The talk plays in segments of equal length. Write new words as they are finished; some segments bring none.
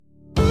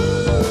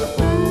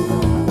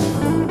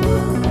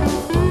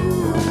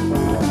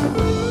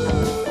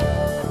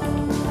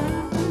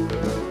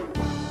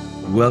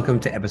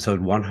welcome to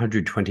episode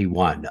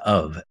 121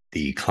 of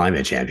The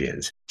Climate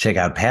Champions. Check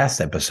out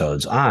past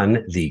episodes on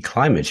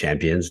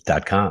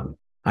theclimatechampions.com.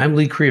 I'm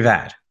Lee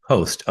Crevat,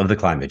 host of The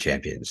Climate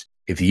Champions.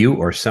 If you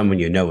or someone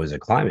you know is a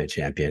climate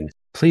champion,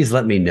 please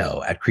let me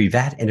know at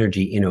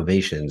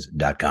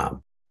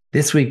crevatenergyinnovations.com.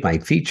 This week, my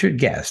featured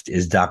guest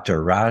is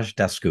Dr. Raj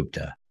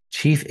DasGupta,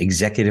 Chief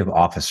Executive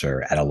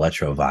Officer at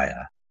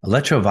Electrovaya.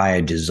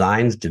 Electrovaya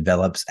designs,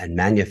 develops, and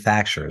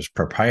manufactures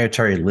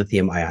proprietary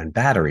lithium-ion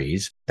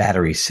batteries,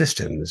 battery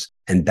systems,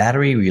 and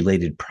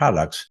battery-related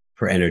products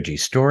for energy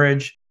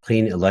storage,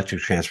 clean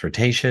electric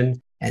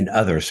transportation, and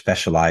other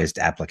specialized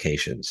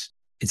applications.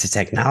 It's a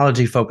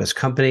technology-focused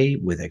company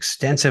with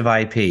extensive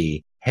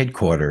IP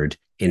headquartered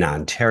in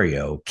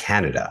Ontario,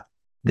 Canada.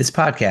 This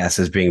podcast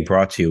is being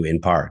brought to you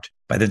in part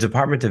by the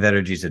Department of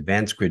Energy's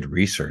Advanced Grid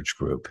Research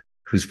Group,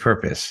 whose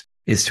purpose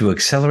is to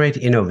accelerate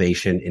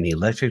innovation in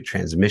electric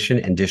transmission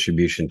and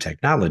distribution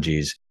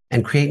technologies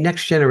and create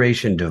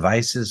next-generation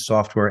devices,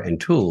 software,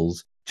 and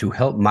tools to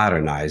help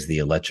modernize the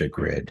electric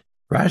grid.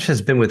 Raj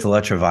has been with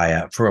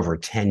Electrovaya for over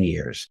 10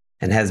 years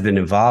and has been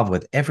involved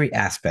with every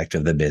aspect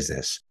of the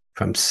business,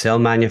 from cell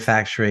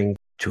manufacturing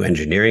to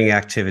engineering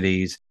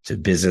activities to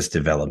business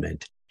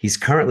development. He's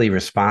currently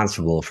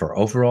responsible for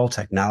overall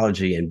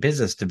technology and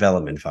business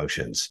development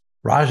functions.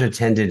 Raj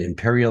attended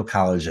Imperial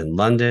College in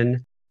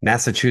London,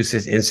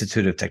 Massachusetts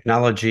Institute of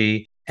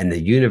Technology, and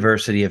the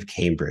University of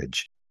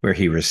Cambridge, where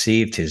he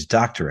received his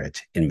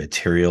doctorate in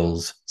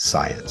materials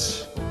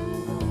science.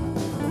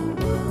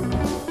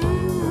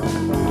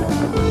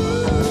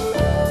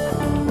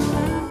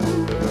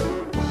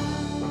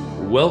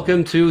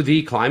 Welcome to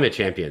the Climate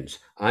Champions.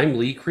 I'm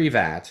Lee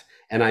Crevat,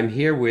 and I'm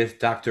here with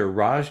Dr.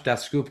 Raj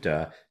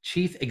DasGupta,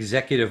 Chief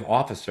Executive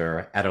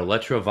Officer at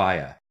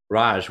Electrovaya.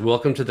 Raj,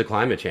 welcome to the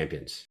Climate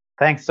Champions.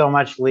 Thanks so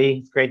much,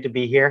 Lee. It's great to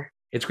be here.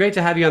 It's great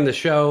to have you on the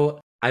show.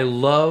 I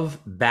love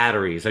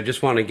batteries. I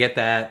just want to get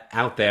that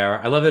out there.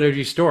 I love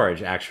energy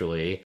storage,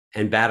 actually.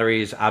 And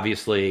batteries,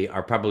 obviously,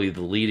 are probably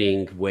the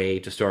leading way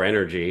to store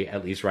energy,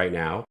 at least right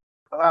now.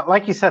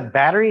 Like you said,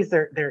 batteries,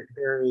 they're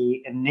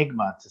the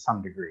enigma to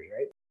some degree,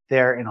 right?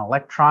 They're an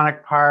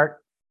electronic part,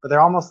 but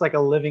they're almost like a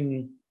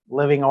living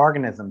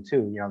organism,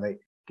 too. You know, they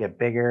get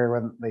bigger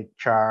when they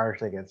charge.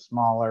 They get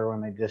smaller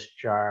when they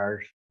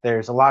discharge.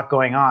 There's a lot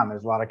going on.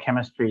 There's a lot of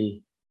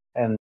chemistry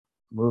and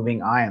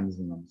moving ions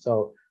in them.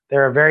 So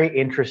they're a very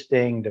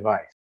interesting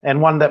device,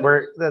 and one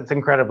that's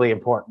incredibly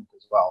important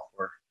as well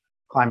for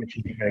climate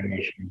change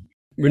mitigation.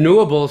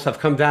 Renewables have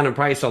come down in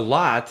price a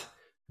lot,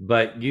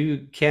 but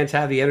you can't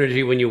have the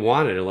energy when you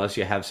want it unless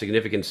you have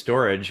significant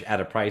storage at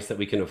a price that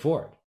we can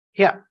afford.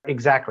 Yeah,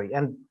 exactly.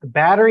 And the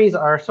batteries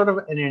are sort of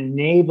an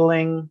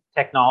enabling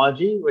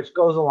technology, which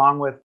goes along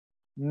with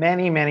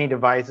many, many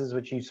devices,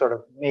 which you sort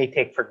of may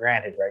take for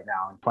granted right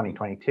now in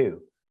 2022.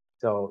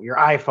 So your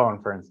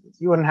iPhone, for instance,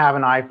 you wouldn't have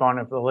an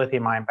iPhone if the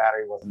lithium-ion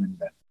battery wasn't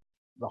invented.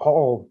 The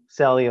whole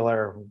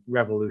cellular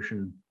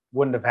revolution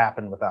wouldn't have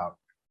happened without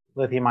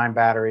lithium-ion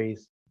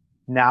batteries.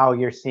 Now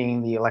you're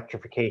seeing the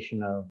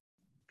electrification of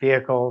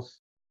vehicles.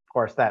 Of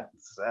course,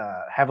 that's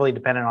heavily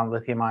dependent on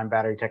lithium-ion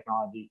battery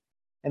technology.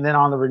 And then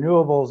on the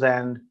renewables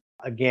end,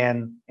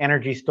 again,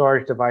 energy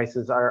storage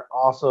devices are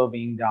also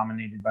being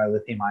dominated by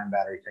lithium-ion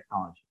battery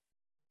technology.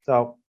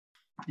 So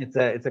it's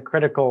a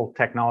critical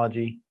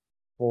technology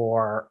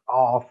for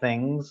all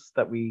things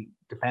that we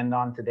depend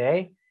on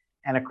today,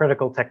 and a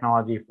critical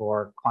technology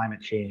for climate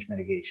change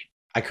mitigation.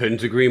 I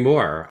couldn't agree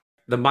more.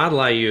 The model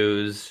I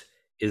use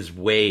is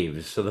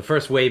waves. So the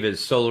first wave is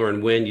solar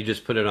and wind. You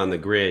just put it on the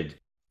grid.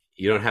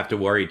 You don't have to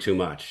worry too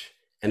much.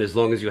 And as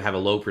long as you have a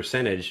low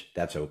percentage,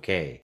 that's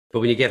okay. But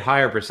when you get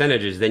higher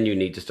percentages, then you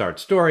need to start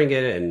storing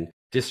it and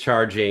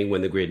discharging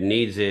when the grid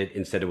needs it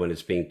instead of when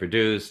it's being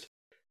produced.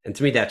 And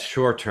to me, that's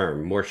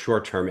more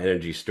short-term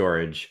energy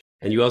storage.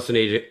 And you also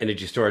need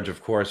energy storage,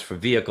 of course, for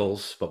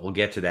vehicles, but we'll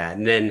get to that.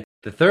 And then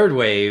the third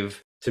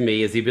wave, to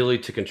me, is the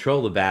ability to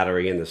control the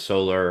battery and the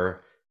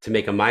solar to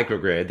make a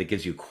microgrid that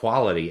gives you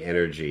quality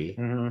energy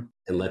and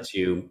lets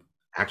you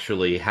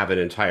actually have an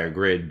entire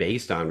grid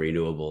based on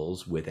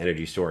renewables with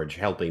energy storage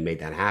helping make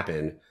that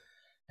happen.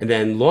 And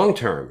then long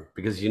term,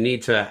 because you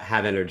need to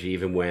have energy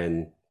even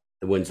when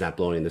the wind's not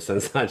blowing, the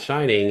sun's not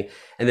shining.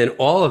 And then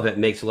all of it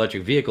makes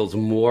electric vehicles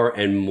more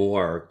and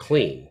more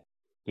clean.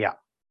 Yeah,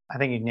 I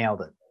think you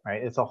nailed it.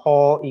 Right? It's a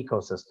whole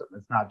ecosystem.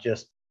 It's not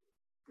just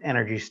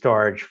energy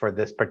storage for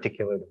this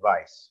particular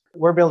device.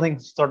 We're building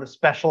sort of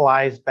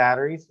specialized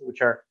batteries,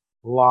 which are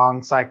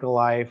long cycle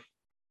life,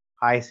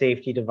 high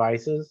safety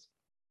devices.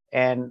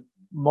 And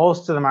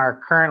most of them are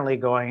currently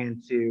going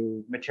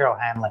into material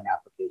handling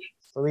applications.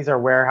 So these are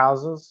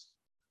warehouses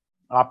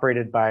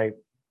operated by,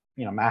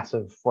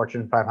 massive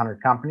Fortune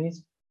 500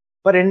 companies.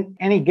 But in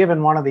any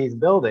given one of these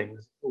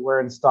buildings, we're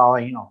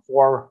installing, 4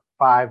 or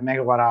 5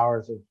 megawatt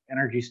hours of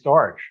energy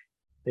storage.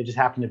 They just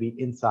happen to be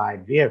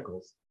inside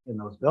vehicles in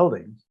those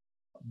buildings.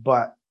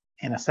 But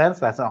in a sense,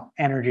 that's an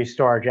energy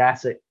storage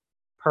asset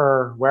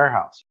per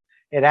warehouse.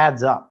 It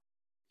adds up.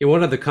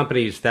 One of the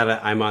companies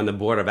that I'm on the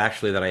board of,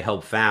 actually, that I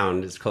helped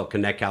found is called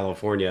Connect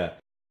California.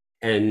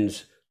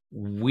 And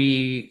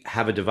we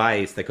have a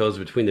device that goes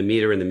between the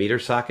meter and the meter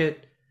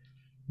socket,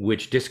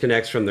 which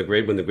disconnects from the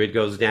grid when the grid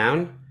goes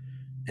down,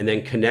 and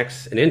then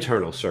connects an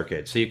internal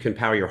circuit. So you can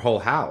power your whole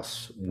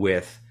house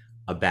with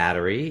a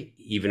battery,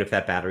 even if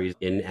that battery is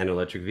in an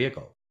electric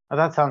vehicle. Oh,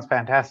 that sounds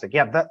fantastic.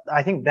 Yeah,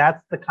 I think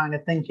that's the kind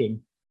of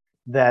thinking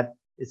that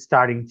is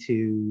starting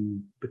to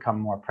become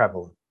more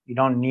prevalent. You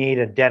don't need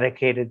a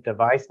dedicated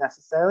device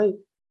necessarily.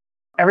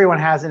 Everyone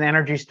has an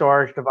energy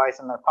storage device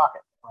in their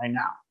pocket right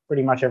now,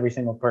 pretty much every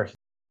single person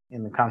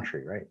in the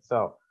country, right?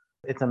 So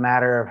it's a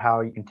matter of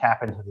how you can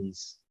tap into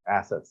these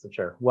assets which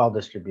are well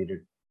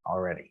distributed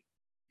already.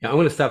 Yeah, I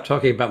want to stop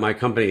talking about my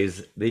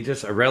companies. They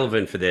just are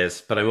relevant for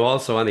this, but I'm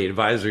also on the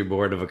advisory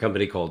board of a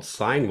company called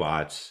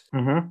SignWatts.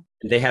 Mm-hmm.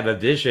 They have a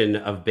vision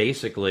of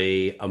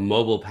basically a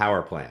mobile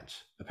power plant,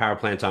 a power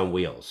plant on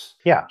wheels.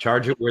 Yeah,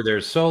 Charge it where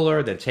there's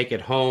solar, then take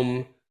it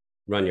home,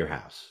 run your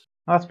house.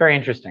 well, that's very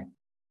interesting.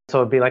 So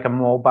it'd be like a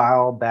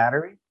mobile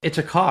battery? It's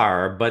a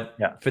car, but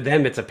Yeah, for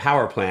them, it's a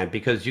power plant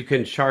because you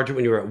can charge it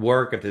when you're at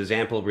work. If there's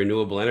ample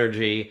renewable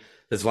energy,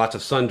 there's lots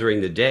of sun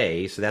during the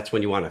day. So that's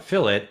when you want to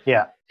fill it.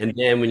 yeah, And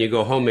then when you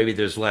go home, maybe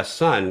there's less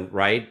sun,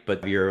 right?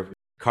 But your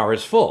car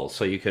is full,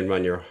 so you can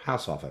run your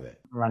house off of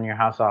it. run your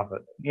house off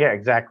it. Yeah,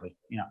 exactly.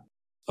 Yeah.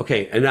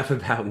 Okay, enough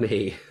about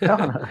me. No,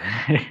 no.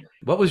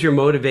 What was your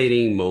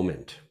motivating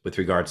moment with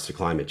regards to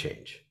climate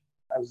change?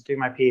 I was doing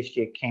my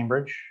PhD at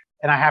Cambridge,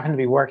 and I happened to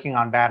be working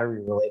on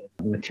battery related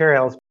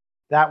materials.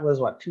 That was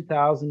what,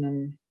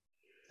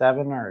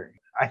 2007, or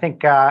I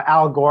think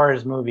Al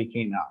Gore's movie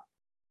came out,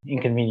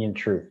 Inconvenient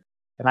Truth.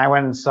 And I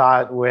went and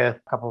saw it with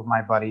a couple of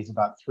my buddies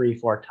about 3,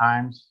 4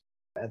 times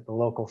at the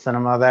local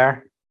cinema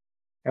there.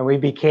 And we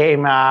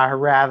became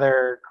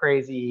rather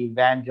crazy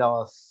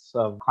evangelists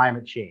of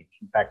climate change.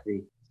 In fact,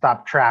 we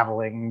stopped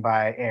traveling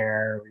by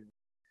air,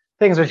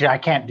 things which I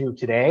can't do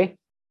today.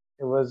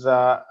 It was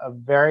a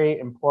very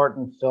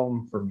important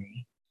film for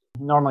me.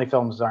 Normally,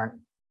 films aren't,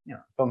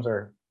 films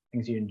are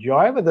things you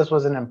enjoy, but this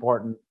was an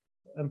important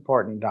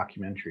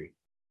documentary.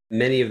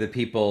 Many of the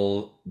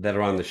people that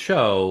are on the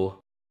show,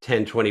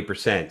 10,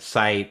 20%,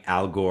 cite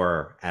Al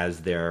Gore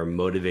as their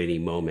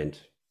motivating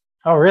moment.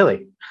 Oh,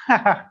 really?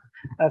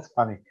 That's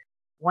funny.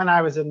 When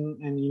I was in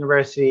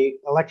university,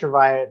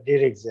 Electrovaya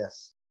did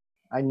exist.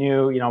 I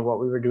knew, what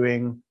we were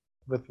doing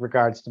with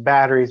regards to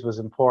batteries was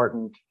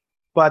important,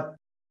 but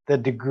the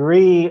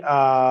degree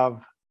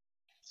of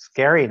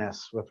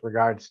scariness with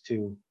regards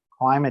to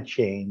climate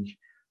change,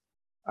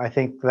 I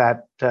think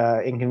that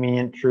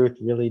Inconvenient Truth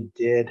really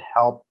did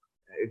help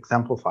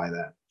exemplify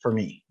that for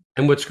me.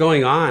 And what's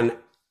going on,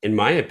 in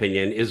my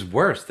opinion, is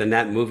worse than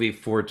that movie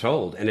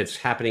foretold, and it's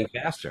happening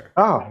faster.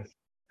 Oh,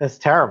 that's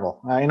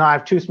terrible. I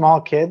have 2 small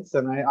kids,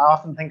 and I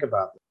often think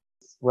about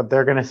this. What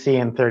they're going to see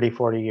in 30,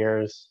 40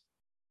 years.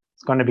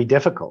 It's going to be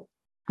difficult.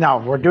 Now,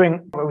 we're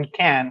doing what we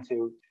can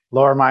to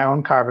lower my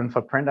own carbon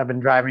footprint. I've been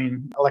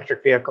driving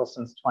electric vehicles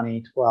since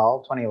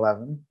 2012,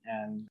 2011,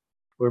 and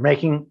we're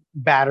making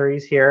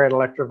batteries here at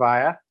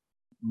Electrovaya.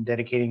 I'm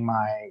dedicating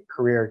my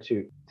career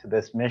to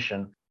this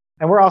mission.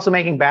 And we're also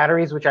making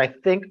batteries, which I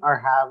think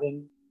are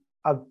having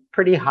a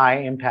pretty high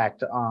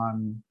impact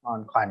on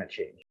climate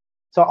change.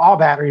 So all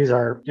batteries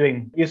are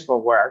doing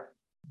useful work,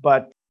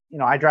 but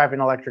I drive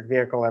an electric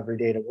vehicle every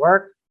day to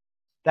work.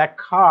 That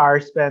car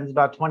spends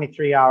about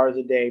 23 hours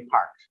a day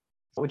parked,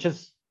 which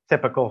is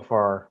typical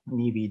for an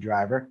EV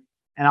driver.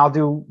 And I'll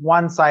do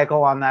 1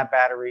 cycle on that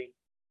battery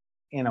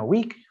in a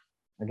week.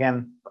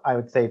 Again, I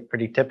would say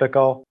pretty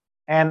typical.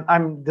 And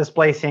I'm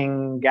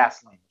displacing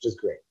gasoline, which is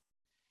great.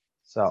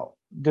 So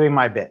doing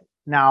my bit.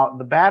 Now,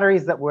 the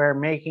batteries that we're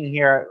making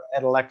here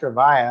at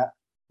Electrovaya,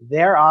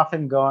 they're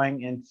often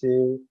going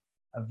into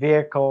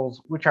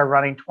vehicles which are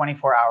running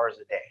 24 hours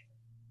a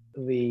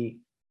day. The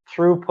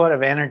throughput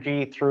of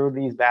energy through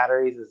these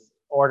batteries is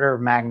order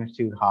of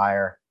magnitude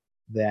higher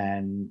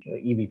than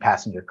EV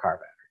passenger car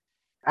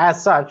battery.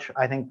 As such,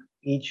 I think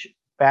each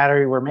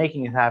battery we're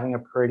making is having a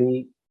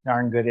pretty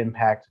darn good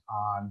impact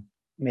on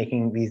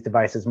making these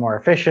devices more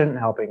efficient,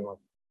 helping with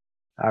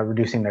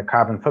reducing their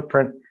carbon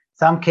footprint.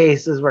 Some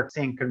cases we're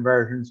seeing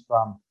conversions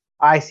from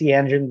IC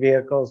engine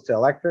vehicles to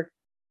electric,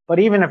 but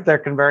even if they're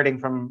converting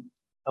from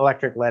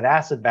electric lead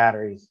acid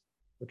batteries,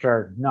 which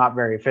are not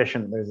very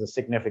efficient, there's a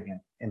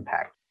significant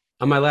impact.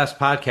 On my last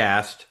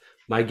podcast,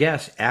 my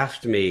guest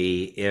asked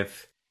me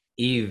if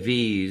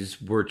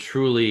EVs were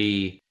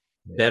truly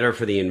better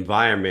for the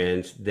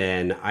environment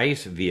than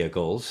ICE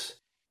vehicles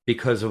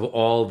because of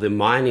all the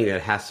mining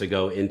that has to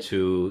go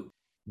into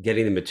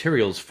getting the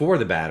materials for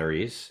the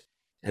batteries.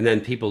 And then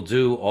people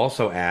do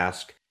also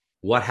ask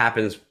what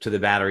happens to the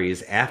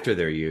batteries after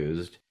they're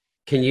used.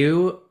 Can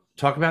you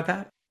talk about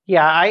that?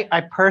 Yeah,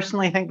 I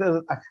personally think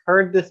that I've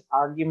heard this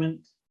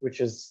argument,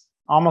 which is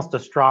almost a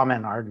straw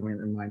man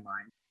argument in my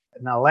mind.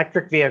 An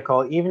electric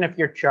vehicle, even if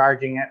you're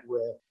charging it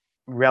with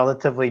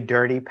relatively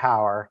dirty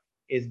power,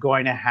 is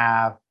going to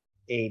have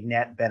a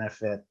net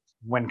benefit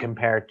when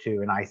compared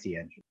to an IC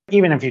engine.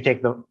 Even if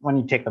when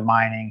you take the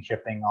mining,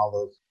 shipping, all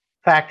those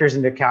factors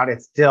into account,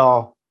 it's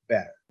still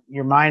better.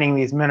 You're mining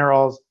these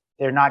minerals,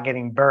 they're not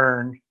getting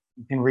burned,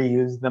 You can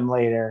reuse them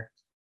later.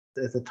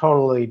 It's a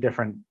totally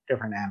different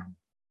animal.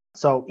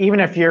 So even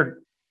if your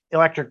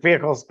electric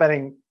vehicle is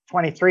spending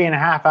 23 and a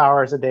half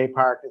hours a day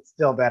parked, it's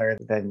still better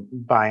than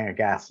buying a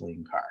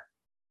gasoline car.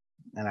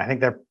 And I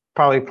think there are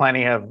probably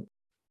plenty of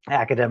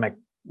academic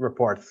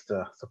reports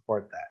to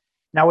support that.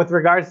 Now, with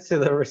regards to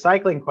the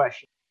recycling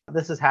question,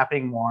 this is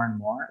happening more and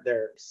more.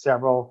 There are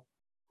several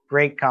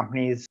great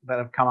companies that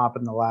have come up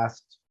in the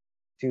last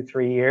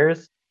 2-3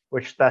 years,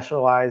 which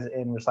specialize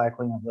in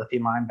recycling of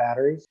lithium-ion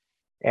batteries.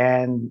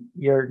 And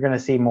you're going to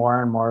see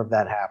more and more of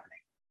that happening.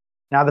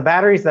 Now, the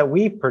batteries that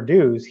we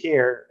produce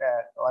here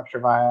at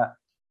Electrovaya,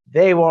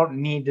 they won't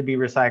need to be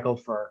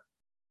recycled for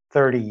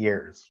 30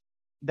 years.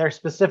 They're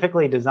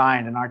specifically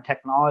designed, and our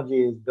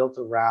technology is built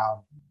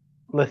around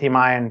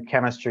lithium-ion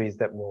chemistries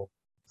that will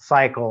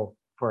cycle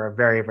for a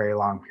very, very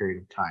long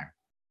period of time.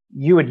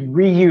 You would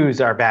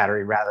reuse our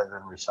battery rather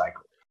than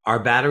recycle. Are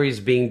batteries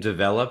being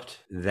developed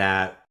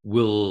that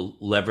will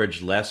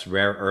leverage less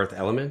rare earth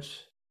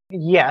elements?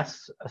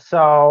 Yes.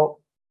 So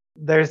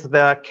there's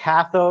the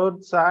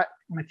cathode side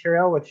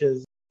material, which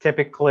is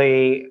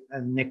typically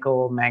a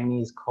nickel,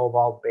 manganese,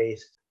 cobalt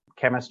based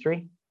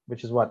chemistry,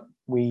 which is what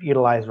we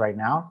utilize right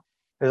now.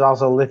 There's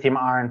also lithium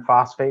iron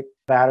phosphate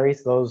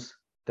batteries. Those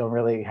don't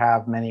really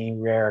have many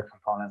rare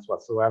components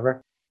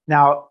whatsoever.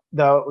 Now,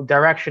 the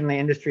direction the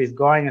industry is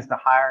going is the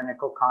higher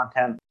nickel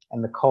content,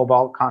 and the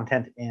cobalt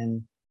content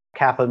in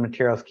cathode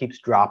materials keeps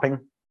dropping.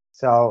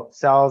 So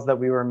cells that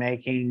we were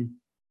making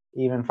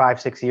even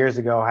 5-6 years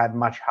ago had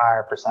much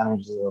higher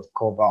percentages of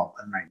cobalt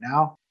than right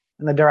now.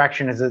 And the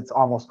direction is it's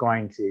almost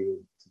going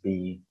to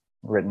be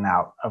written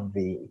out of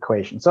the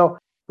equation. So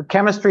the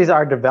chemistries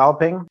are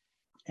developing,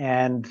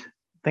 and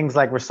things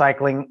like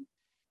recycling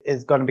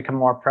is going to become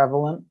more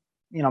prevalent.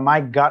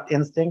 My gut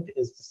instinct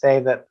is to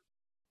say that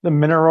the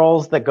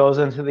minerals that goes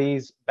into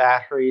these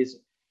batteries,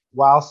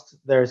 whilst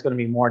there's going to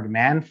be more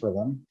demand for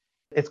them,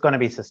 it's going to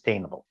be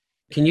sustainable.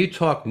 Can you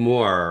talk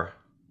more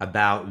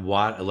about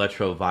what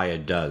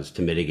Electrovaya does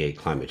to mitigate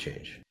climate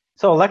change?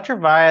 So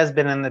Electrovaya has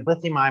been in the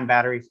lithium-ion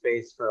battery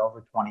space for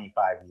over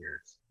 25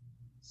 years.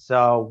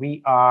 So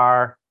we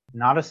are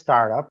not a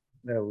startup.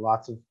 There are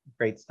lots of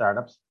great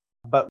startups,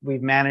 but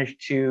we've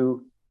managed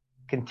to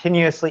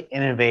continuously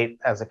innovate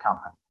as a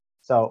company.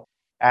 So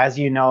as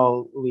you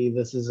know, Lee,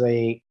 this is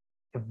a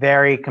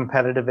very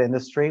competitive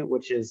industry,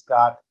 which has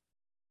got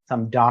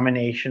some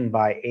domination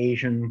by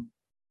Asian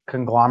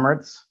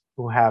conglomerates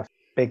who have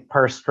big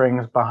purse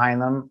strings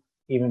behind them,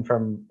 even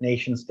from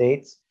nation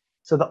states.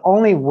 So the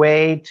only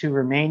way to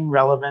remain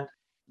relevant,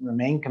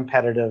 remain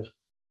competitive,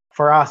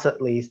 for us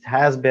at least,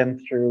 has been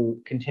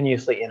through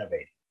continuously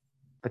innovating.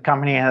 The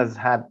company has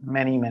had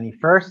many, many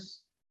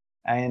firsts,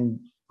 and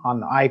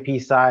on the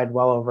IP side,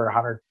 well over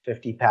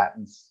 150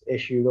 patents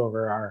issued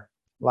over our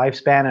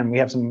lifespan, and we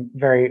have some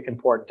very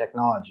important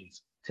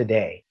technologies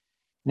today.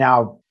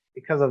 Now,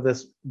 because of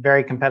this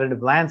very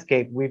competitive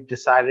landscape, we've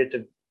decided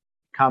to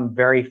become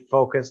very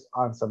focused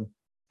on some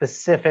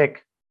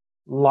specific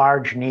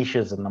large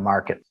niches in the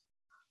market.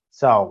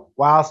 So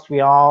whilst we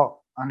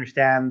all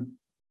understand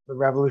the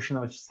revolution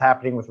which is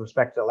happening with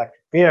respect to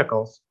electric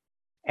vehicles,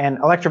 and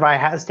Electrovaya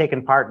has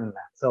taken part in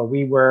that. So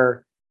we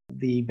were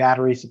the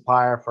battery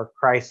supplier for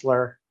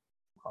Chrysler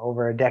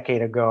over a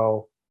decade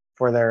ago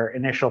for their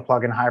initial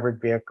plug-in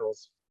hybrid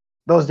vehicles.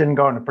 Those didn't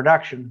go into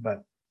production,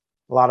 but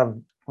a lot of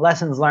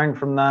lessons learned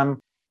from them.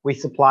 We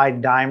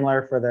supplied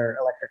Daimler for their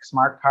electric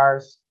smart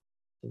cars.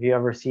 If you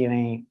ever see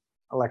any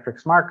electric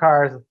smart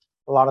cars,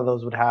 a lot of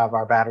those would have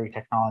our battery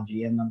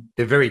technology in them.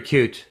 They're very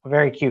cute.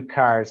 Very cute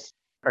cars.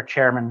 Our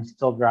chairman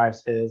still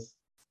drives his.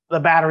 The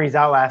battery's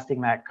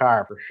outlasting that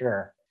car for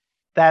sure.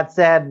 That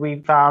said,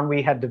 we found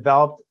we had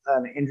developed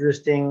an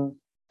interesting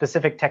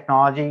specific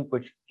technology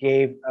which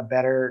gave a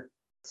better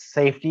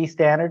safety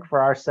standard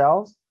for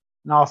ourselves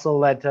and also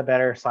led to a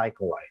better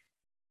cycle life.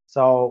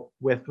 So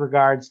with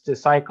regards to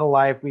cycle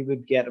life, we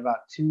would get about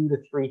 2 to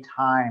 3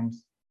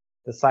 times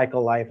the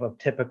cycle life of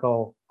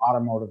typical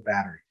automotive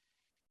battery,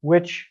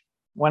 which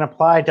when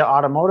applied to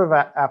automotive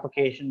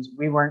applications,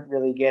 we weren't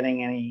really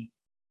getting any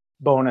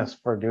bonus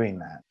for doing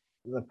that.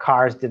 The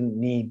cars didn't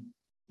need,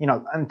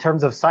 in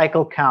terms of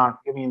cycle count,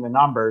 giving you the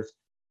numbers,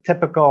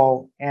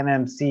 typical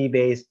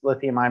NMC-based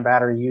lithium-ion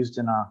battery used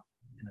in a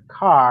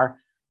car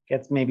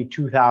gets maybe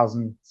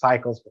 2,000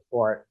 cycles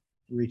before it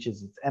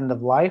reaches its end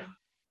of life.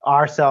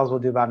 Our cells will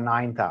do about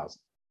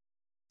 9,000.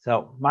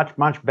 So much,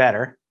 much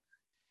better.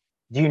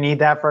 Do you need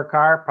that for a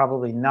car?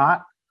 Probably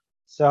not.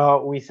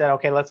 So we said,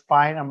 okay, let's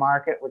find a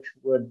market which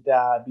would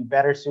be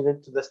better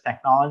suited to this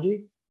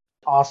technology,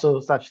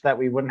 also such that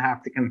we wouldn't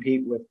have to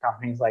compete with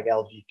companies like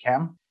LG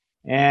Chem.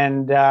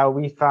 And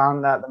we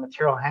found that the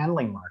material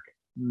handling market,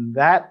 in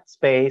that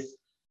space,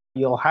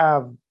 you'll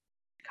have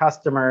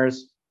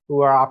customers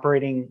who are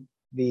operating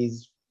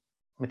these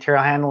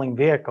material handling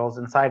vehicles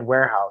inside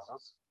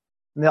warehouses.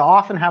 And they'll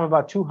often have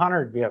about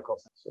 200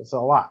 vehicles. So it's a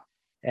lot.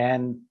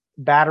 And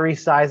battery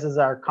sizes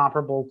are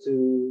comparable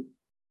to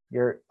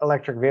your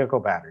electric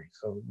vehicle battery.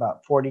 So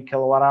about 40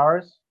 kilowatt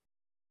hours,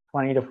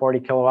 20 to 40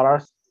 kilowatt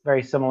hours,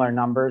 very similar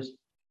numbers.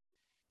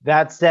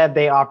 That said,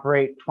 they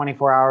operate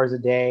 24 hours a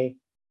day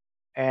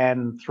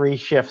and 3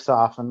 shifts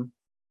often.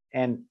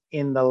 And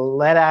in the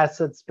lead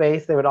acid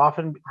space, they would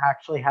often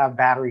actually have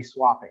battery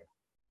swapping.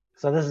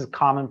 So this is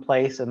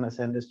commonplace in this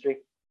industry.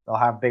 They'll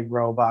have big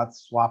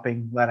robots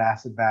swapping lead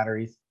acid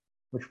batteries,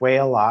 which weigh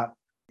a lot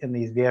in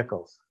these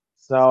vehicles.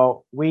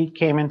 So we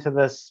came into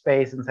this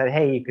space and said,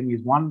 hey, you can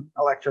use one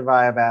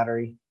Electrovaya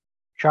battery,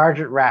 charge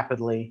it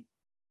rapidly.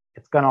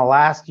 It's going to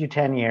last you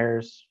 10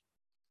 years.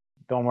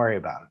 Don't worry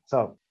about it.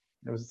 So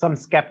there was some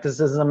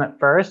skepticism at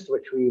first,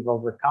 which we've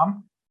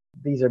overcome.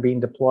 These are being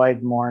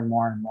deployed more and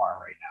more and more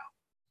right now.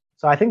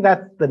 So I think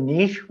that's the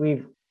niche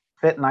we've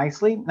fit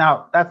nicely.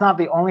 Now, that's not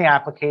the only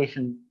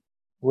application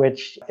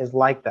which is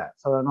like that.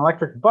 So an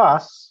electric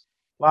bus,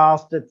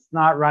 whilst it's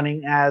not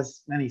running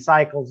as many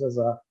cycles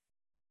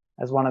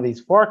as one of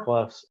these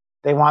forklifts,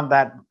 they want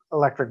that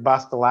electric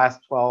bus to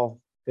last 12,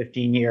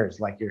 15 years,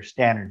 like your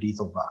standard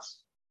diesel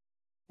bus.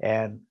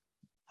 And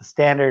the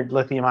standard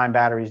lithium-ion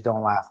batteries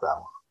don't last that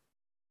long.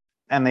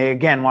 And they,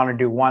 again, want to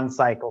do one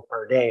cycle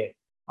per day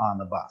on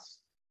the bus,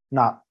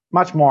 not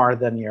much more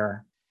than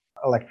your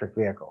electric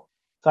vehicle.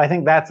 So I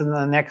think that's in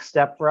the next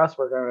step for us.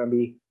 We're going to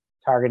be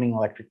targeting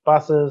electric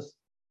buses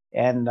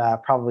and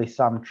probably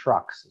some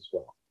trucks as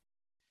well.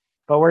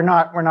 But we're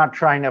not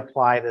trying to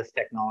apply this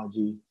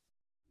technology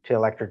to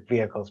electric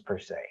vehicles per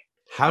se.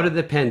 How did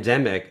the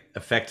pandemic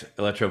affect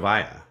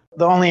Electrovaya?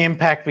 The only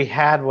impact we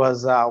had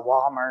was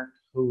Walmart,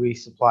 who we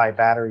supply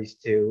batteries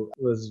to,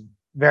 was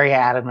very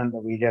adamant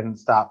that we didn't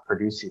stop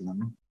producing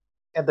them.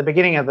 At the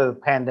beginning of the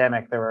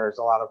pandemic, there was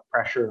a lot of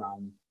pressure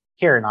on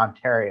here in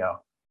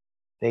Ontario.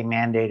 They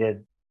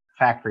mandated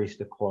factories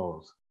to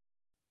close.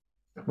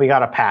 We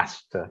got a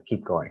pass to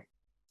keep going.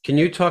 Can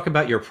you talk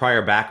about your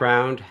prior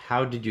background?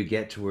 How did you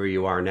get to where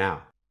you are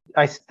now?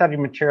 I studied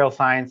material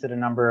science at a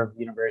number of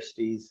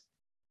universities.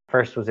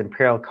 First was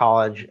Imperial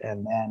College,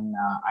 and then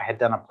I had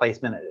done a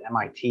placement at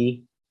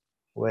MIT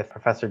with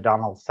Professor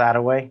Donald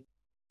Sadoway.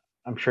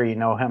 I'm sure you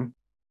know him.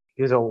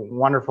 He was a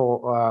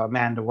wonderful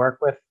man to work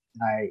with.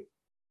 I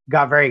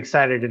got very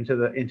excited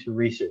into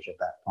research at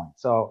that point.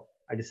 So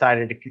I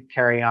decided to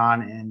carry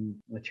on in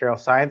material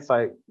science. So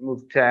I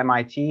moved to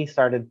MIT,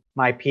 started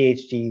my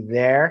PhD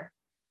there.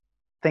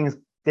 Things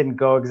didn't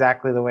go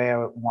exactly the way I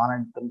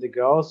wanted them to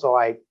go. So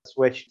I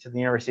switched to the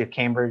University of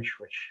Cambridge,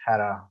 which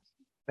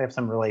they have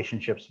some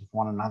relationships with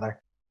one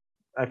another.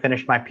 I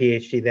finished my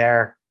PhD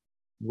there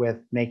with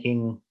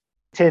making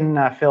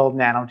tin-filled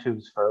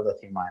nanotubes for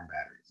lithium-ion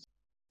batteries.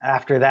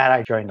 After that,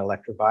 I joined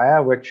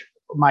Electrovaya, which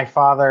my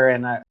father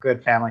and a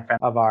good family friend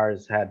of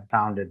ours had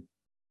founded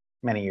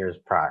many years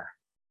prior.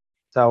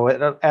 So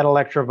at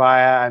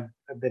Electrovaya,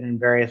 I've been in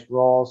various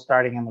roles,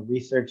 starting on the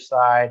research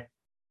side.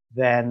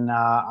 Then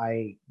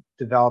I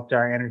developed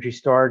our energy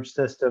storage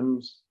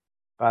systems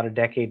about a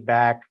decade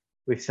back.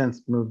 We've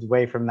since moved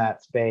away from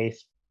that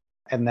space.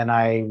 And then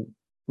I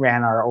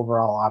ran our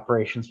overall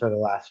operations for the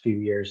last few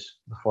years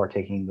before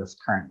taking this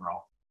current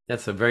role.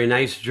 That's a very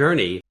nice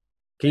journey.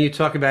 Can you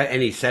talk about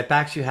any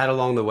setbacks you had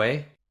along the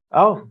way?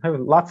 Oh, there were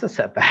lots of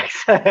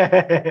setbacks.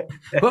 What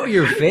were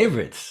your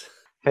favorites?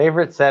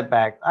 Favorite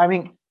setbacks? I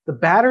mean, the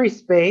battery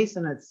space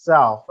in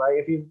itself, right?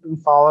 If you've been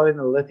following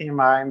the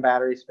lithium-ion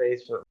battery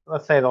space for,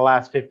 let's say, the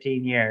last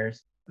 15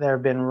 years, there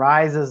have been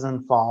rises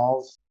and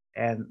falls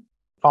and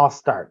false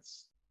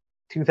starts.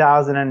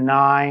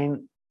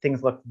 2009,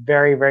 things looked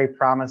very, very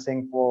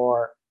promising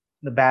for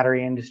the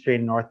battery industry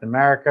in North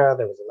America.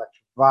 There was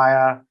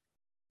Electrovaya.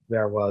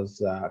 There was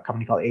a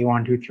company called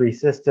A123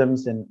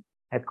 Systems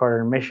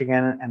headquartered in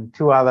Michigan, and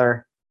 2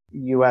 other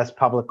US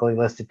publicly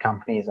listed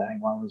companies. I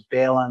think one was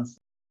Balance.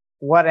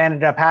 What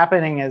ended up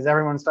happening is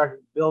everyone started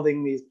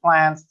building these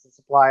plants to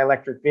supply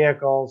electric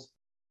vehicles,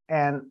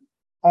 and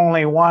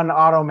only one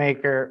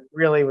automaker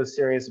really was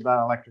serious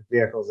about electric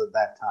vehicles at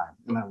that time,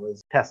 and that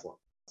was Tesla.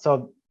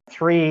 So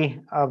 3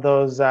 of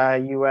those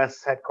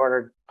US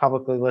headquartered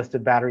publicly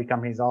listed battery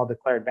companies all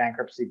declared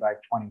bankruptcy by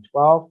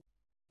 2012.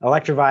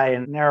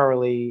 Electrovaya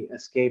narrowly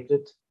escaped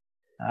it,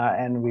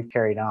 and we've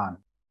carried on.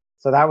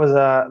 So that was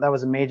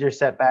a major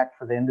setback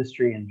for the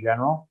industry in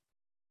general,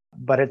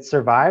 but it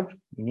survived.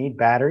 You need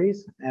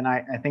batteries, and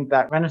I think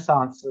that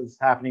renaissance is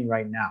happening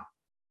right now.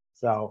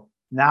 So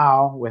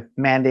now with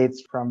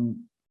mandates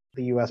from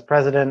the US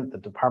president, the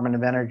Department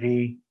of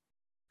Energy,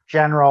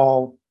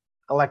 general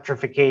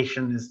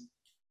electrification is,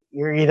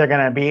 you're either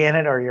going to be in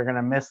it or you're going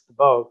to miss the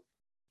boat.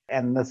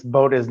 And this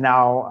boat is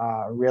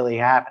now really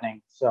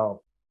happening.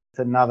 So it's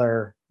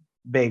another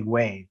big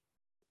wave.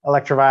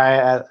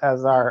 Electrovaya,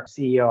 as our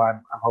CEO,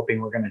 I'm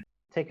hoping we're going to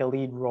take a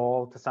lead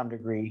role to some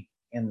degree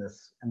in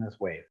this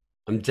wave.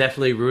 I'm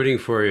definitely rooting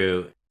for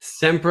you.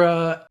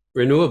 Sempra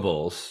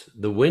Renewables,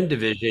 the wind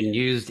division,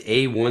 used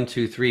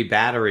A123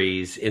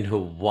 batteries in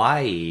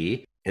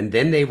Hawaii, and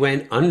then they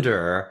went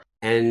under,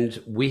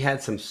 and we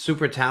had some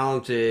super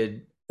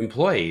talented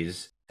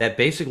employees that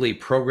basically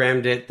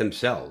programmed it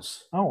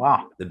themselves. Oh,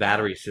 wow. The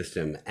battery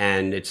system,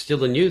 and it's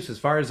still in use as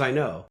far as I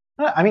know.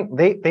 I mean,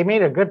 they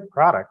made a good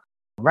product.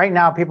 Right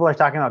now, people are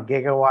talking about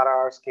gigawatt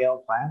hour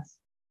scale plants.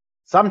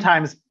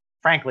 Sometimes,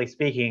 frankly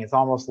speaking, it's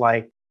almost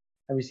like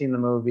Have you seen the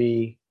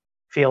movie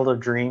Field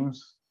of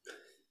Dreams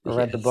or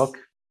read the Yes. book?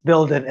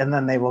 Build it and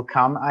then they will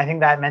come. I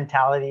think that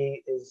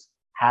mentality is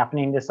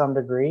happening to some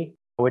degree,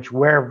 which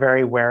we're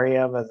very wary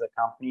of as a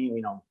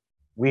company.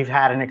 We've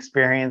had an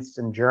experience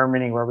in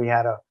Germany where we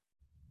had a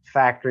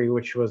factory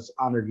which was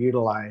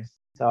underutilized.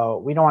 So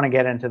we don't want to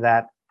get into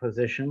that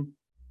position.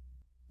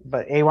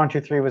 But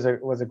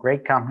A123 was a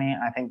great company.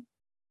 I think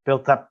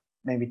built up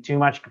maybe too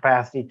much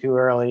capacity too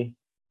early,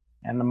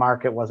 and the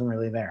market wasn't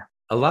really there.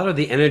 A lot of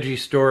the energy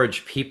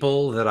storage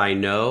people that I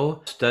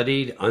know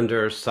studied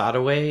under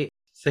Sadoway.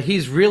 So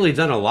he's really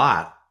done a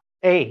lot.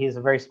 He's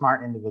a very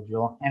smart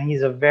individual, and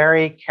he's a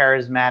very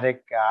charismatic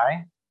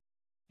guy.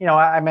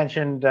 I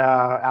mentioned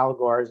Al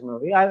Gore's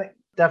movie. I think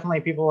definitely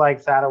people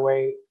like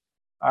Sadoway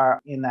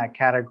are in that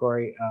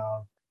category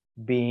of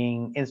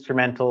being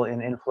instrumental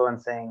in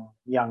influencing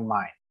young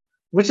minds,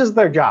 which is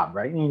their job,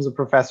 right? He's a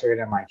professor at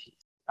MIT.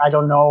 I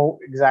don't know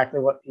exactly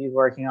what he's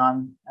working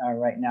on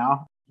right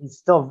now. He's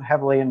still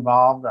heavily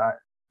involved.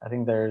 I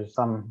think there's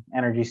some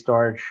energy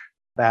storage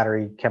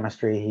battery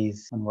chemistry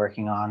he's been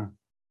working on.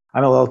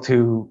 I'm a little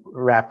too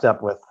wrapped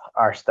up with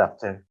our stuff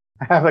to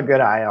have a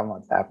good eye on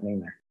what's happening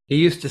there. He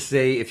used to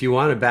say, if you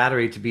want a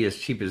battery to be as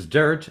cheap as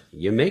dirt,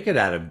 you make it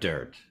out of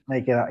dirt.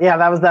 Yeah,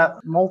 that was that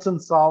molten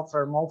salts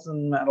or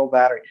molten metal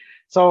battery.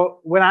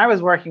 So when I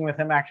was working with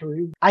him,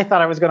 actually, I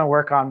thought I was going to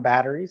work on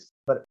batteries,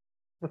 but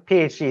with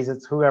PhDs,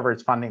 it's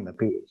whoever's funding the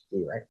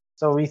PhD, right?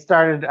 So we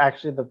started,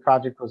 actually, the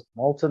project was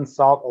molten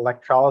salt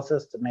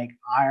electrolysis to make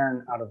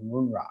iron out of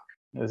moon rock.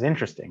 It was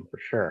interesting for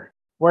sure.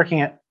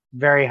 Working at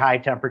very high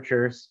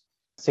temperatures,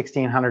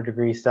 1600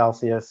 degrees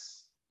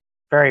Celsius,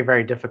 very,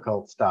 very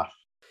difficult stuff.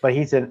 But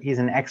he's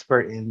an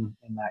expert in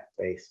that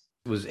space.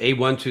 Was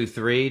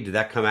A123, did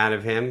that come out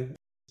of him?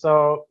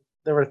 So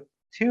there were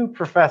two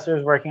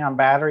professors working on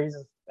batteries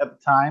at the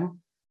time,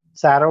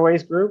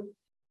 Sadoway's group,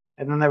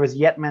 and then there was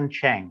Yetman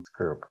Chang's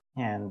group.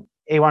 And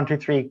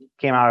A123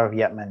 came out of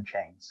Yetman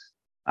Chang's.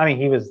 I mean,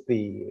 he was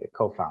the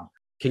co-founder.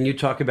 Can you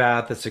talk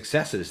about the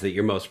successes that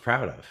you're most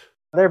proud of?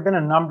 There have been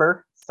a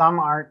number. Some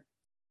aren't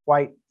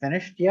quite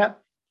finished yet,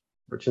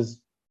 which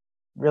is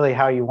really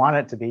how you want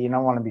it to be. You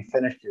don't want to be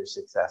finished your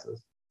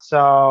successes.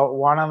 So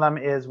one of them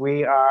is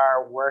we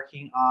are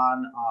working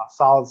on a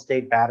solid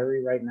state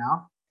battery right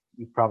now.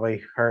 You've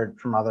probably heard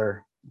from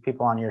other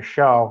people on your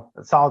show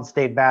that solid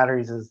state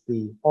batteries is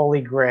the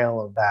holy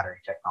grail of battery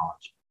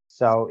technology.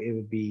 So it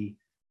would be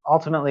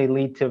ultimately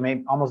lead to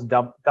maybe almost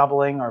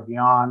doubling or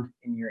beyond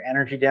in your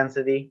energy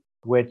density,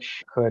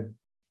 which could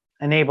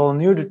enable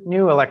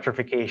new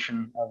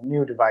electrification of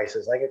new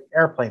devices like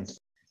airplanes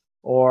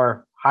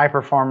or high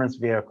performance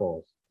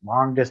vehicles,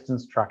 long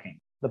distance trucking.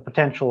 The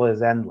potential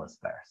is endless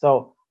there.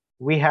 So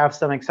we have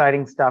some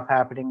exciting stuff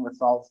happening with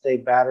solid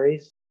state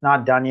batteries.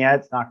 Not done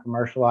yet. It's not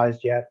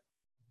commercialized yet.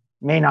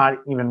 May not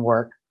even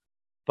work.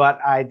 But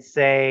I'd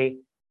say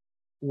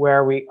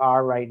where we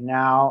are right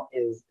now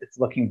is it's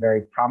looking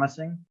very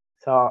promising.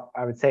 So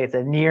I would say it's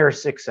a near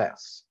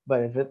success.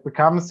 But if it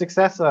becomes a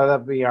success,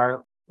 that'd be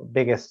our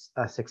biggest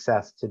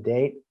success to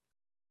date.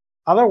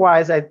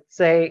 Otherwise, I'd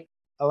say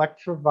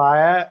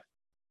Electrovaya,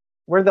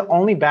 we're the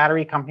only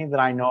battery company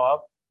that I know of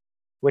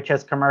which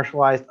has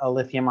commercialized a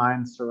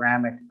lithium-ion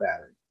ceramic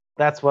battery.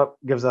 That's what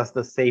gives us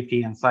the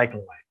safety and cycle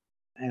life.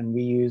 And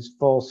we use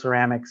full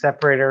ceramic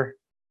separator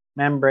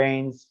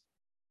membranes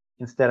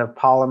instead of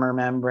polymer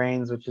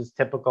membranes, which is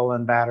typical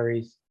in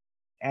batteries.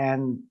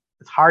 And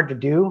it's hard to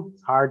do.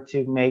 It's hard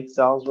to make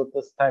cells with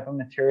this type of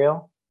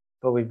material,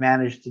 but we've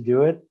managed to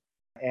do it.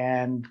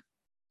 And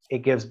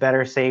it gives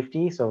better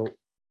safety. So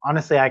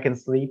honestly, I can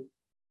sleep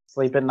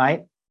at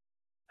night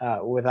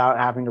without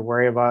having to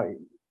worry about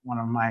one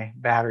of my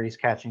batteries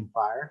catching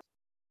fire.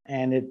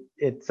 And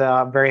it's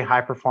a very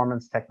high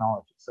performance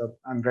technology. So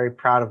I'm very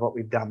proud of what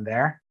we've done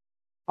there.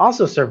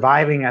 Also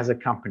surviving as a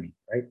company,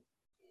 right?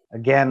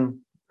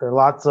 Again, there are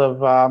lots of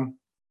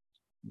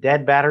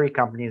dead battery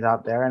companies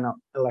out there, and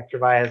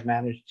Electrovaya has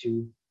managed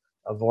to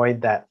avoid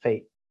that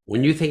fate.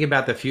 When you think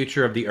about the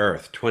future of the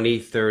Earth 20,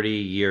 30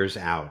 years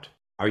out,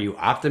 are you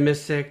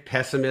optimistic,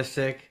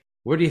 pessimistic?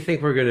 Where do you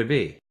think we're going to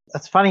be?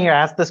 It's funny you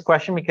asked this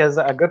question because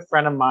a good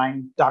friend of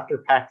mine,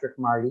 Dr. Patrick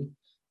Marty,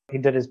 he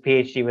did his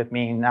PhD with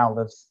me and now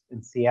lives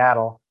in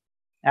Seattle,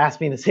 asked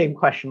me the same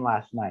question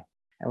last night.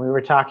 And we were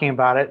talking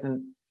about it.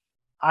 And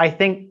I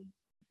think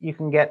you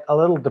can get a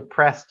little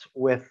depressed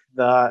with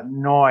the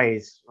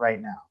noise right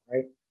now,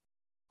 right?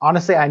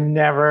 Honestly, I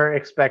never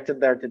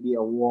expected there to be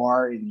a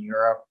war in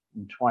Europe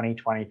in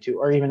 2022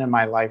 or even in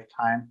my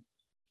lifetime.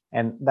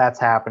 And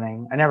that's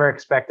happening. I never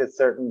expected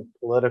certain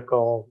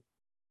political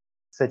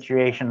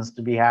situations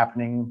to be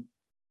happening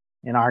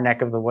in our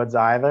neck of the woods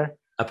either.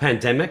 A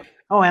pandemic?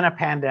 Oh, and a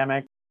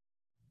pandemic.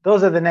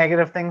 Those are the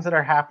negative things that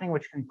are happening,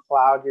 which can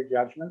cloud your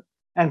judgment.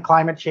 And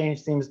climate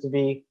change seems to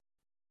be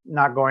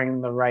not going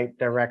in the right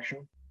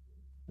direction.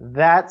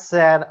 That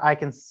said, I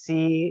can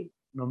see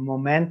the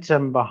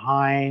momentum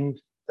behind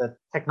the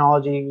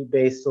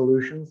technology-based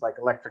solutions like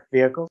electric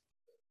vehicles.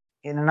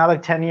 In another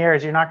 10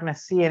 years, you're not going to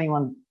see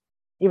anyone,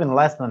 even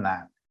less than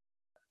that,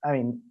 I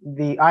mean,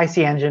 the IC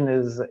engine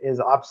is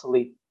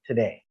obsolete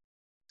today.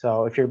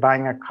 So if you're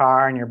buying a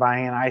car and you're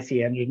buying an IC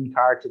engine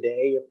car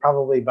today, you're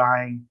probably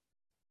buying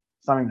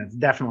something that's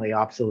definitely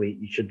obsolete.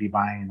 You should be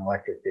buying an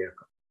electric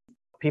vehicle.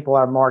 People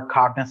are more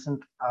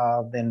cognizant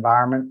of the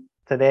environment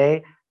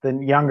today. The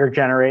younger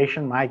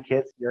generation, my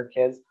kids, your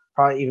kids,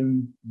 probably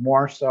even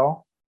more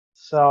so.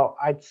 So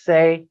I'd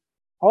say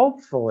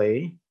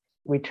hopefully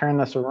we turn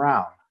this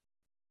around.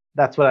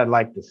 That's what I'd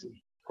like to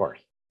see, of course.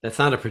 That's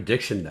not a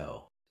prediction,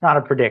 though. Not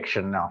a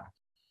prediction, no.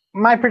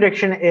 My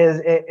prediction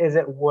is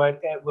it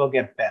will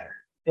get better.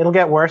 It'll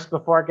get worse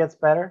before it gets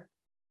better.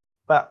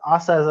 But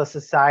us as a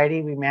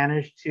society, we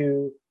managed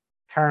to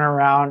turn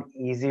around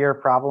easier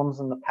problems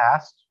in the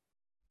past.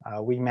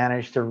 We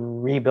managed to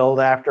rebuild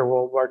after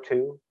World War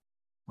II.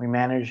 We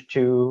managed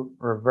to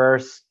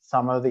reverse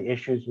some of the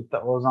issues with the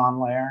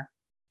ozone layer.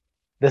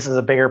 This is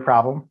a bigger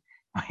problem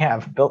we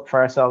have built for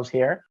ourselves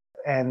here,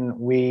 and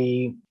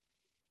we're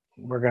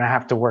going to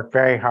have to work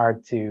very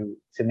hard to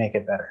make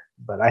it better.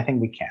 But I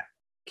think we can.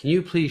 Can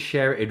you please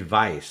share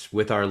advice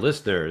with our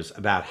listeners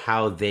about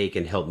how they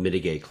can help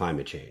mitigate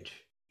climate change?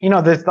 You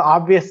know, there's the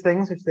obvious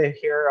things which they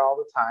hear all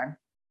the time.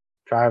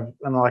 Drive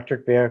an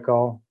electric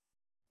vehicle,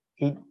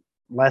 eat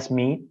less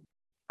meat.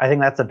 I think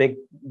that's a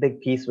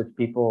big piece which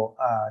people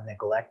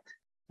neglect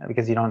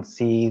because you don't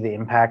see the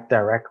impact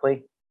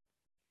directly.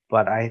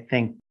 But I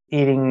think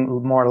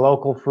eating more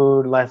local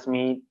food, less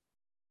meat,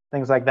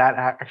 things like that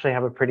actually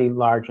have a pretty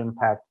large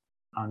impact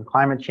on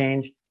climate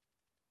change.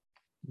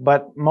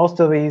 But most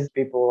of these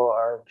people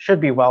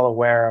should be well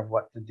aware of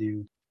what to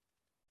do.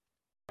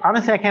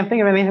 Honestly, I can't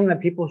think of anything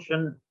that people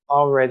shouldn't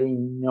already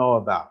know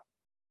about.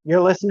 Your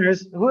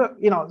listeners,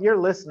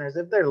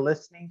 if they're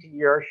listening to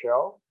your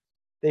show,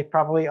 they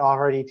probably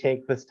already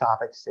take this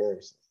topic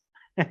seriously,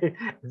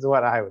 is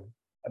what I would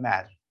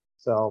imagine.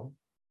 So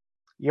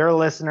your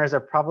listeners are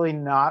probably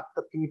not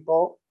the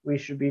people we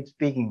should be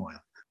speaking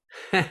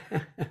with.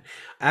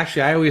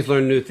 Actually, I always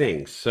learn new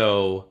things.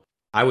 So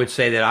I would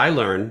say that I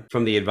learn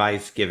from the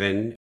advice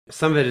given.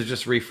 Some of it is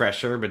just a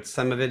refresher, but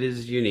some of it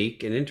is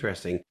unique and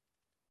interesting.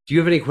 Do you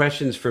have any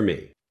questions for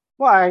me?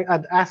 Well,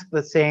 I'd ask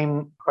the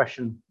same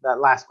question, that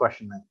last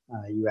question that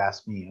you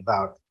asked me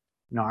about,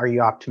 are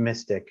you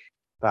optimistic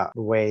about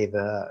the way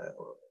the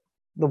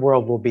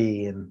world will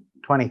be in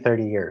 20,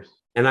 30 years?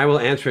 And I will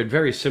answer it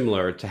very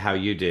similar to how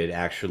you did,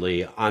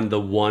 actually. On the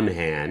one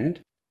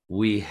hand,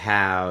 we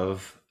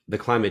have the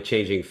climate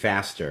changing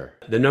faster.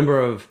 The number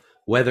of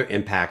weather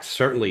impacts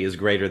certainly is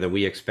greater than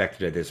we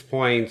expected at this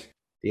point.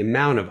 The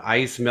amount of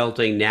ice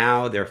melting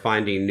now, they're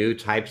finding new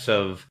types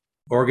of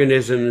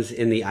organisms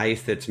in the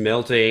ice that's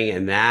melting,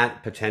 and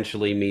that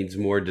potentially means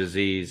more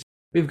disease.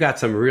 We've got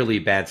some really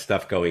bad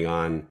stuff going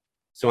on.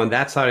 So on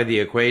that side of the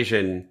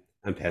equation,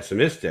 I'm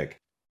pessimistic.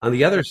 On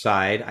the other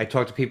side, I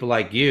talk to people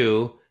like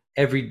you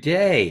every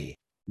day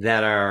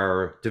that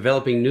are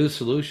developing new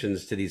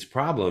solutions to these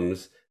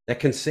problems that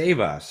can save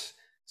us.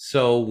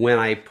 So when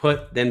I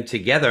put them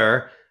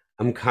together,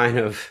 I'm kind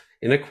of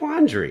in a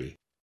quandary.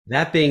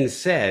 That being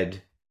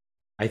said,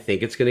 I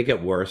think it's going to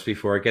get worse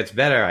before it gets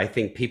better. I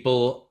think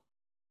people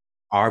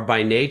are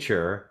by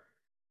nature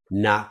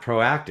not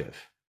proactive,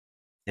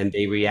 and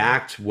they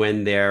react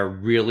when they're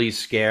really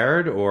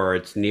scared or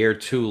it's near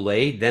too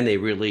late. Then they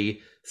really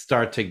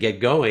start to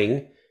get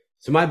going.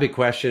 So my big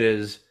question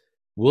is,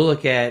 will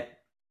it get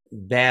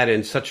bad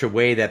in such a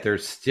way that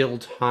there's still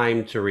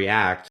time to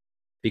react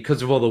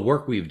because of all the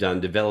work we've done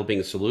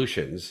developing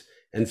solutions?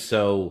 And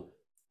so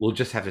we'll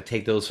just have to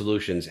take those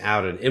solutions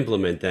out and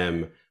implement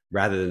them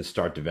rather than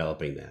start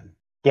developing them.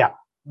 Yeah,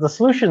 the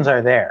solutions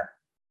are there.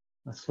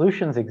 The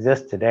solutions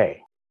exist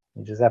today.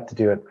 You just have to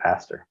do it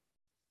faster.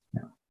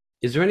 Yeah.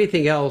 Is there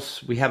anything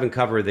else we haven't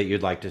covered that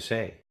you'd like to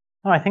say?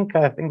 No, I think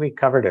we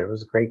covered it. It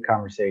was a great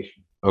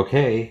conversation.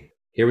 Okay,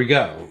 here we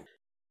go.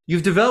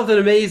 You've developed an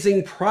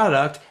amazing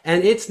product,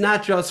 and it's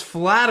not just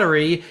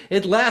flattery.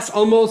 It lasts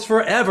almost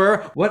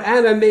forever. What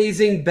an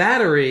amazing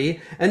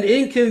battery. An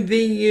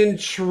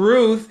inconvenient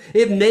truth.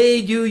 It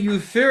made you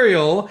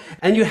ethereal,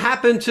 and you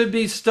happen to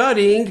be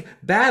studying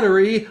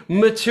battery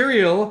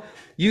material.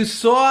 You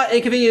saw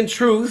inconvenient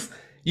truth.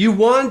 You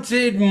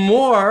wanted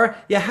more.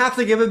 You have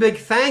to give a big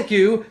thank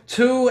you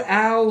to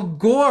Al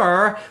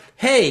Gore.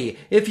 Hey,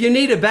 if you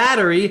need a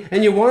battery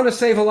and you want to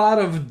save a lot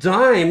of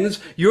dimes,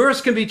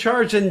 yours can be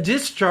charged and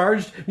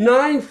discharged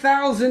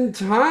 9,000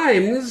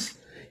 times.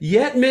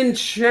 Yetmin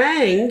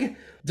Chang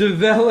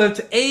developed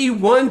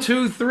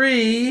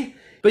A123,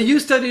 but you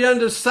studied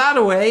under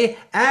Sadoway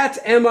at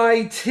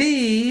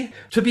MIT.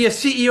 To be a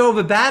CEO of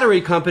a battery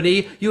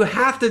company, you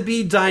have to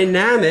be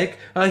dynamic.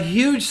 A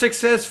huge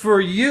success for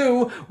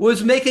you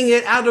was making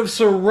it out of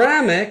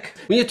ceramic.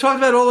 When you talked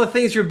about all the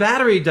things your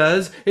battery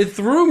does, it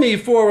threw me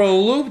for a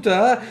loop.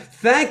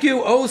 Thank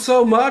you oh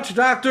so much,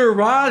 Dr.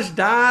 Raj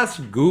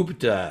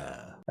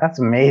DasGupta. That's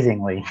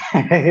amazingly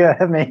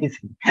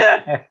amazing.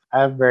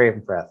 I'm very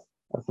impressed.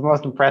 That's the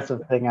most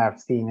impressive thing I've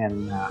seen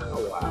in a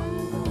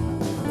while.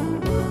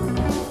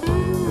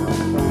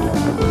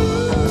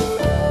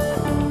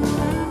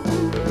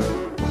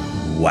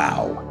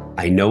 Wow.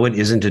 I know it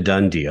isn't a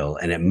done deal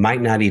and it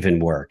might not even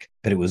work,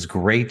 but it was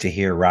great to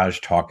hear Raj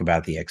talk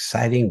about the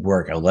exciting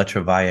work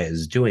Electrovaya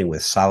is doing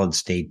with solid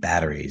state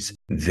batteries.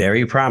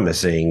 Very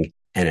promising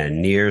and a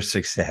near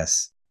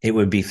success. It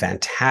would be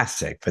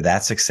fantastic for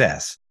that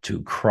success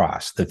to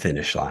cross the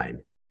finish line.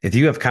 If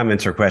you have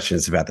comments or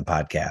questions about the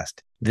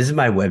podcast, visit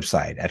my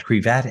website at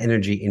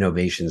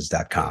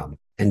crevatenergyinnovations.com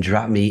and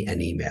drop me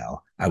an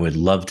email. I would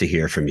love to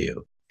hear from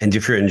you. And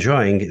if you're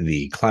enjoying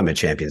the Climate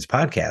Champions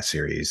podcast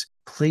series,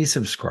 please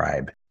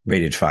subscribe,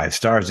 rate it 5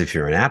 stars if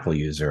you're an Apple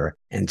user,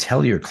 and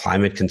tell your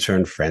climate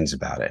concerned friends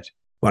about it.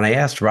 When I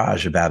asked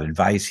Raj about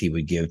advice he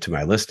would give to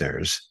my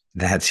listeners,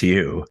 that's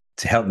you,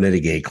 to help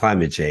mitigate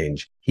climate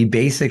change, he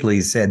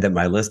basically said that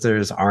my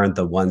listeners aren't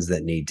the ones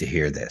that need to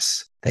hear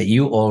this, that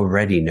you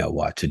already know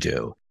what to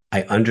do.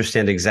 I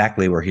understand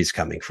exactly where he's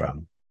coming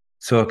from.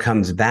 So it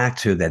comes back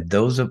to that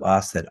those of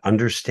us that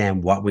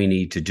understand what we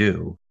need to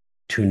do,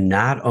 to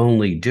not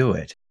only do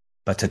it,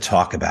 but to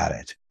talk about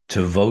it,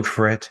 to vote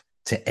for it,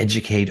 to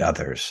educate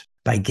others.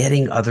 By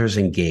getting others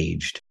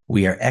engaged,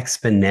 we are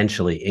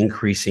exponentially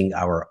increasing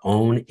our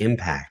own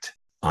impact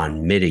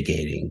on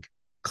mitigating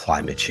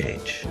climate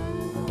change.